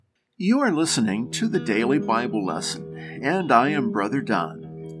You are listening to the Daily Bible Lesson, and I am Brother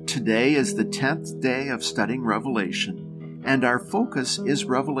Don. Today is the 10th day of studying Revelation, and our focus is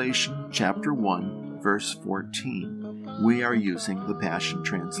Revelation chapter 1, verse 14. We are using the Passion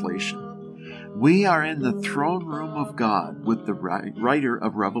Translation. We are in the throne room of God with the writer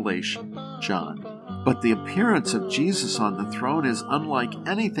of Revelation, John. But the appearance of Jesus on the throne is unlike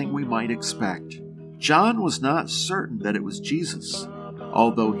anything we might expect. John was not certain that it was Jesus,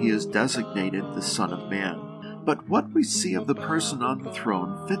 although he is designated the Son of Man. But what we see of the person on the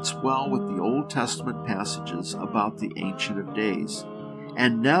throne fits well with the Old Testament passages about the Ancient of Days.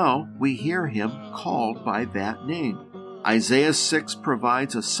 And now we hear him called by that name. Isaiah 6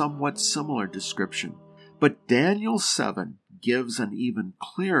 provides a somewhat similar description, but Daniel 7 gives an even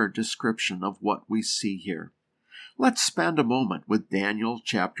clearer description of what we see here. Let's spend a moment with Daniel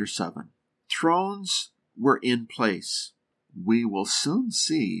chapter 7. Thrones were in place. We will soon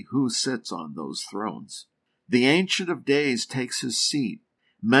see who sits on those thrones. The Ancient of Days takes his seat.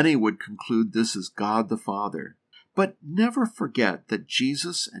 Many would conclude this is God the Father. But never forget that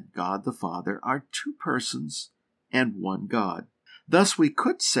Jesus and God the Father are two persons and one God. Thus we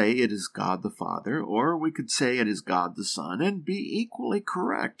could say it is God the Father, or we could say it is God the Son, and be equally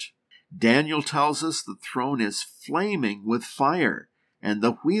correct. Daniel tells us the throne is flaming with fire, and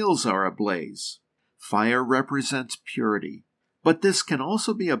the wheels are ablaze. Fire represents purity, but this can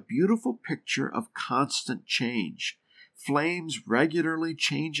also be a beautiful picture of constant change. Flames regularly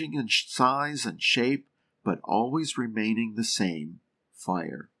changing in size and shape, but always remaining the same.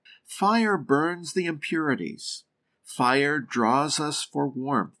 Fire. Fire burns the impurities. Fire draws us for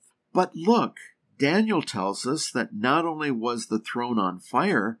warmth. But look, Daniel tells us that not only was the throne on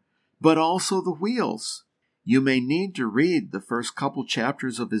fire, but also the wheels. You may need to read the first couple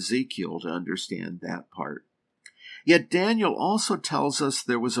chapters of Ezekiel to understand that part. Yet Daniel also tells us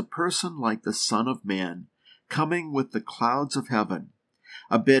there was a person like the Son of Man coming with the clouds of heaven.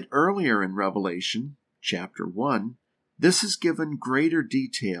 A bit earlier in Revelation, chapter 1, this is given greater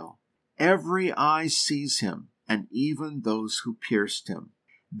detail. Every eye sees him, and even those who pierced him.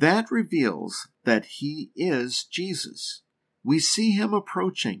 That reveals that he is Jesus. We see him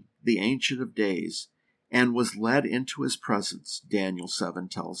approaching the Ancient of Days, and was led into his presence, Daniel 7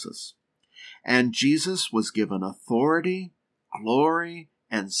 tells us. And Jesus was given authority, glory,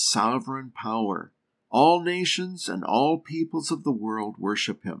 and sovereign power. All nations and all peoples of the world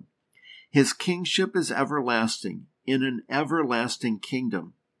worship him. His kingship is everlasting, in an everlasting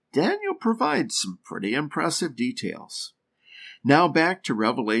kingdom. Daniel provides some pretty impressive details. Now back to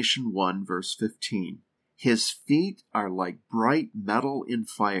Revelation 1, verse 15. His feet are like bright metal in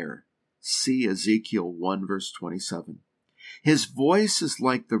fire. See Ezekiel 1, verse 27. His voice is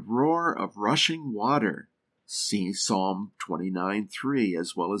like the roar of rushing water. See Psalm 29:3,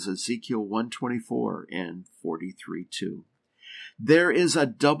 as well as Ezekiel 1:24 and 43:2. There is a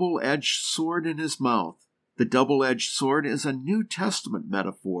double-edged sword in his mouth. The double-edged sword is a New Testament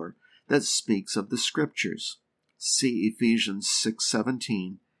metaphor that speaks of the Scriptures. See Ephesians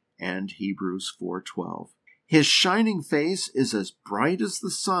 6:17 and Hebrews 4:12. His shining face is as bright as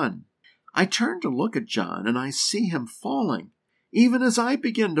the sun. I turn to look at John, and I see him falling, even as I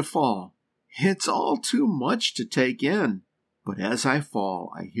begin to fall. It's all too much to take in. But as I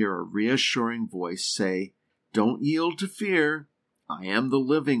fall, I hear a reassuring voice say, "Don't yield to fear. I am the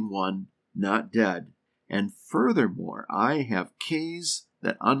living one, not dead. And furthermore, I have keys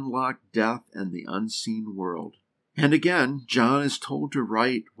that unlock death and the unseen world." And again, John is told to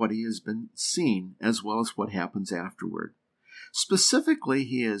write what he has been seen, as well as what happens afterward. Specifically,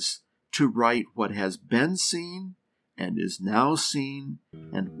 he is to write what has been seen and is now seen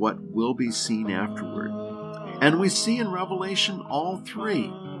and what will be seen afterward. And we see in Revelation all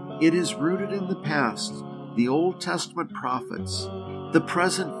three. It is rooted in the past, the Old Testament prophets, the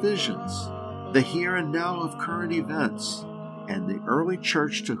present visions, the here and now of current events, and the early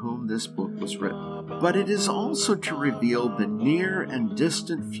church to whom this book was written. But it is also to reveal the near and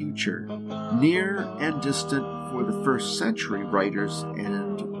distant future, near and distant for the first century writers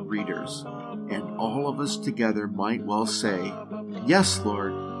and readers. And all of us together might well say, "Yes,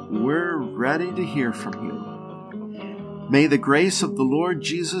 Lord, we're ready to hear from you." May the grace of the Lord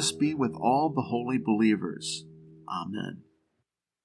Jesus be with all the holy believers. Amen.